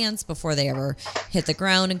in advance before they ever hit the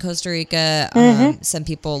ground in Costa Rica. Some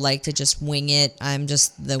people like to just wing it. I'm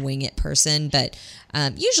just the wing it person, but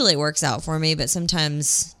usually it works out for me. But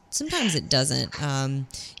sometimes it doesn't. And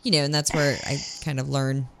that's where I kind of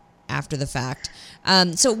learn after the fact.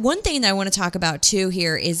 So one thing that I want to talk about too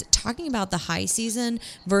here is talking about the high season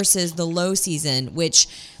versus the low season, which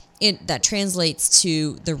that translates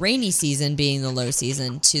to the rainy season being the low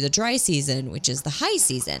season to the dry season, which is the high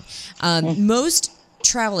season. Most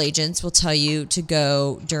travel agents will tell you to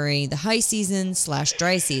go during the high season /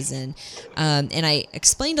 dry season. And I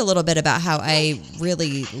explained a little bit about how I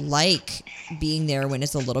really like being there when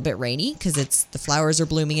it's a little bit rainy because the flowers are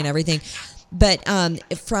blooming and everything. But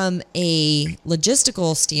from a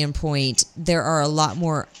logistical standpoint, there are a lot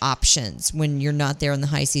more options when you're not there in the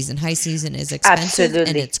high season. High season is expensive and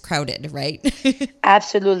Absolutely. it's crowded, right?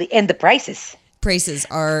 Absolutely. And the prices. Prices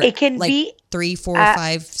are It can like be 3, 4, uh,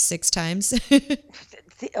 5, 6 times.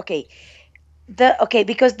 okay.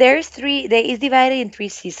 Because there is divided in three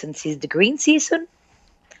seasons. Is the green season,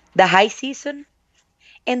 the high season,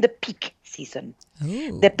 and the peak season.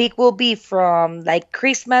 The Oh, peak will be from like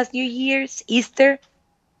Christmas, New Year's, Easter.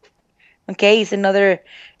 Okay, it's another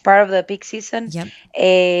part of the peak season. yep.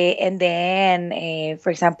 And then,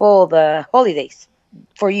 for example, the holidays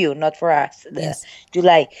for you, not for us, the Yes.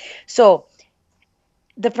 July. So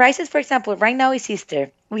the prices, for example, right now is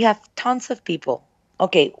Easter. We have tons of people.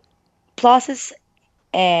 Okay, pluses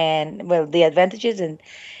and well, the advantages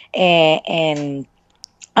and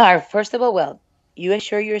are first of all, well, you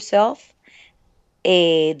assure yourself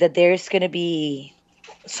that there's gonna be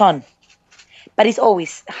sun, but it's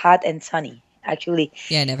always hot and sunny. Actually,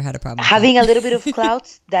 Yeah, I never had a problem with having a little bit of that.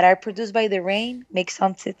 clouds that are produced by the rain makes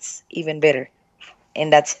sunsets even better,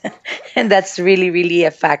 and that's and that's really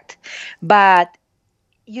a fact. But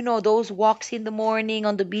those walks in the morning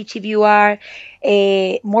on the beach, if you are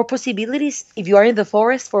more possibilities if you are in the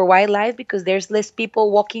forest for wildlife because there's less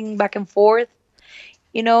people walking back and forth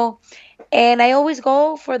you know and I always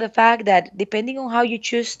go for the fact that depending on how you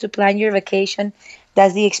choose to plan your vacation,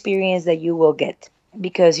 that's the experience that you will get.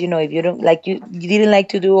 Because if you don't like you didn't like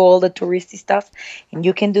to do all the touristy stuff, and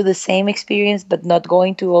you can do the same experience but not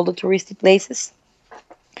going to all the touristy places.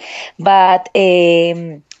 But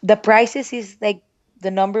the prices is like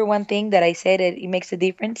the number one thing that I said it makes a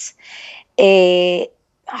difference. uh,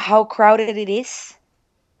 how crowded it is,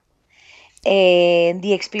 and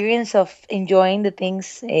the experience of enjoying the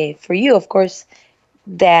things for you, of course,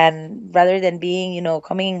 than rather than being,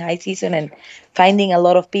 coming in high season and finding a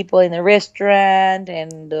lot of people in a restaurant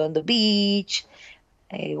and on the beach,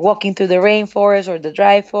 walking through the rainforest or the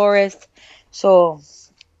dry forest. So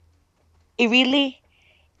it really,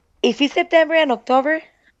 if it's September and October,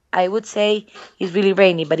 I would say it's really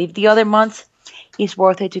rainy. But if the other months, it's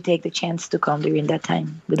worth it to take the chance to come during that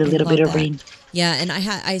time with a I little bit love of that. rain. Yeah, and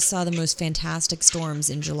I saw the most fantastic storms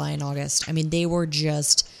in July and August. I mean, they were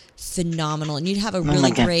just phenomenal. And you'd have a Oh my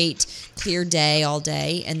really God. great clear day all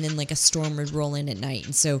day, and then like a storm would roll in at night.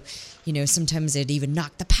 And so, sometimes it'd even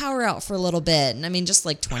knock the power out for a little bit. And I mean, just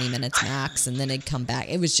like 20 minutes max, and then it'd come back.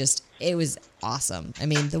 It was awesome. I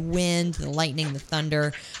mean, the wind, the lightning, the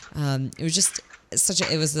thunder. It was just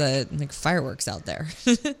it was like fireworks out there.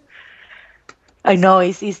 I know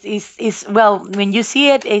it's well, when you see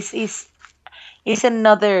it, it's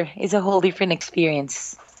a whole different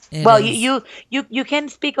experience. It Well, is. you can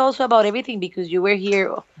speak also about everything because you were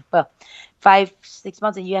here, well, 5 6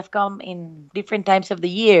 months, and you have come in different times of the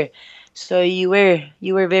year. So you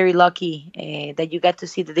were very lucky that you got to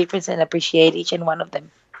see the difference and appreciate each and one of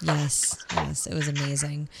them. Yes, it was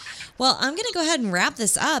amazing. Well, I'm going to go ahead and wrap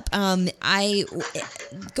this up. I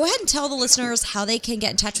go ahead and tell the listeners how they can get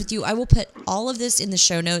in touch with you. I will put all of this in the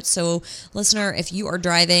show notes. So, listener, if you are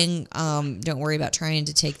driving, don't worry about trying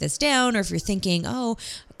to take this down. Or if you're thinking, oh,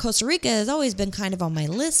 Costa Rica has always been kind of on my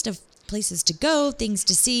list of places to go, things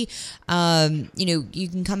to see, you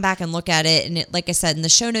can come back and look at it. And like I said, in the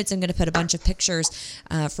show notes, I'm going to put a bunch of pictures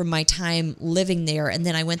from my time living there. And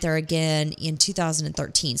then I went there again in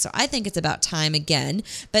 2013. So I think it's about time again.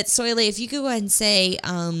 But Soile, if you could go ahead and say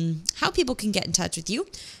how people can get in touch with you,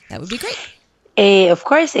 that would be great. Of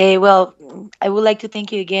course. Well, I would like to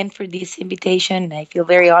thank you again for this invitation. I feel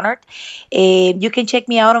very honored. You can check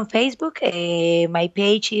me out on Facebook. My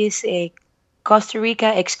page is Costa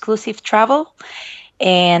Rica Exclusive Travel,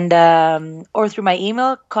 and or through my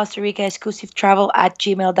email, Costa Rica Exclusive Travel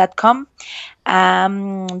 @gmail.com.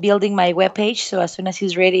 I'm building my webpage, so as soon as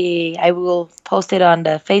it's ready, I will post it on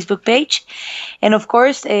the Facebook page. And of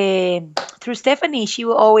course, through Stephanie, she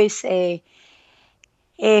will always hook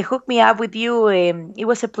me up with you. It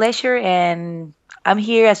was a pleasure, and I'm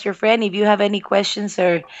here as your friend. If you have any questions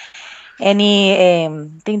or any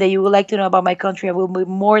thing that you would like to know about my country, I will be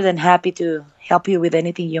more than happy to help you with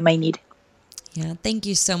anything you might need. Yeah, thank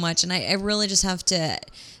you so much. And I really just have to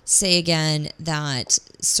say again that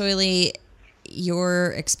Soile,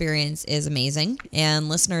 your experience is amazing. And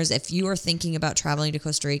listeners, if you are thinking about traveling to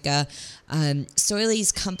Costa Rica,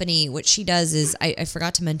 Soile's company, what she does is, I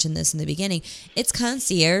forgot to mention this in the beginning, it's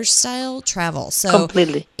concierge style travel. So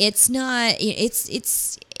Completely. it's not,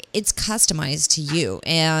 it's customized to you.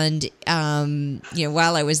 And,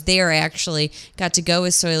 while I was there, I actually got to go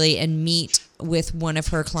with Soile and meet with one of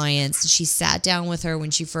her clients. She sat down with her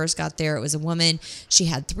when she first got there. It was a woman. She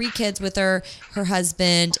had 3 kids with her, her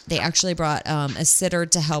husband. They actually brought a sitter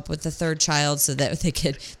to help with the third child so that they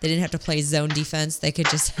didn't have to play zone defense. They could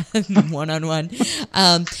just have one-on-one.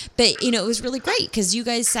 But, it was really great because you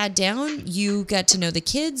guys sat down, you got to know the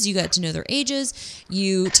kids, you got to know their ages,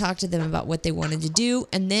 you talked to them about what they wanted to do,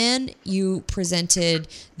 and then you presented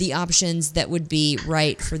the options that would be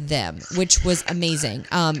right for them, which was amazing.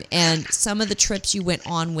 And some of the trips you went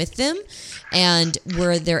on with them and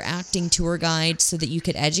were their acting tour guide so that you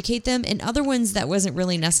could educate them, and other ones that wasn't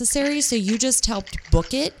really necessary, so you just helped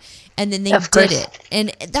book it and then they did it.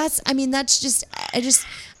 And that's just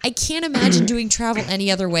I can't imagine doing travel any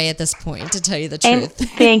other way at this point, to tell you the And truth.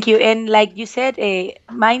 thank you. And like you said,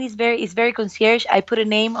 mine is very concierge. I put a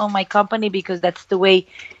name on my company because that's the way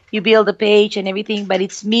you build a page and everything. But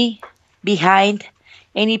it's me behind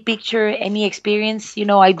any picture, any experience.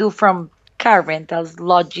 I do from car rentals,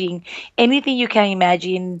 lodging, anything you can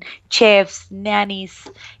imagine, chefs, nannies.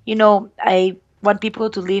 I want people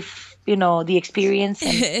to live, the experience.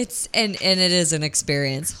 And And it is an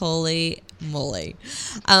experience. Holy moly.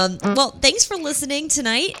 Well, thanks for listening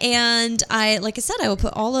tonight. And like I said, I will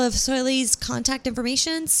put all of Soile's contact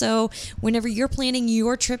information. So whenever you're planning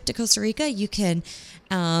your trip to Costa Rica, you can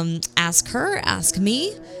ask her, ask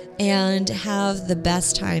me, and have the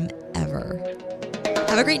best time ever.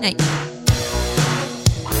 Have a great night.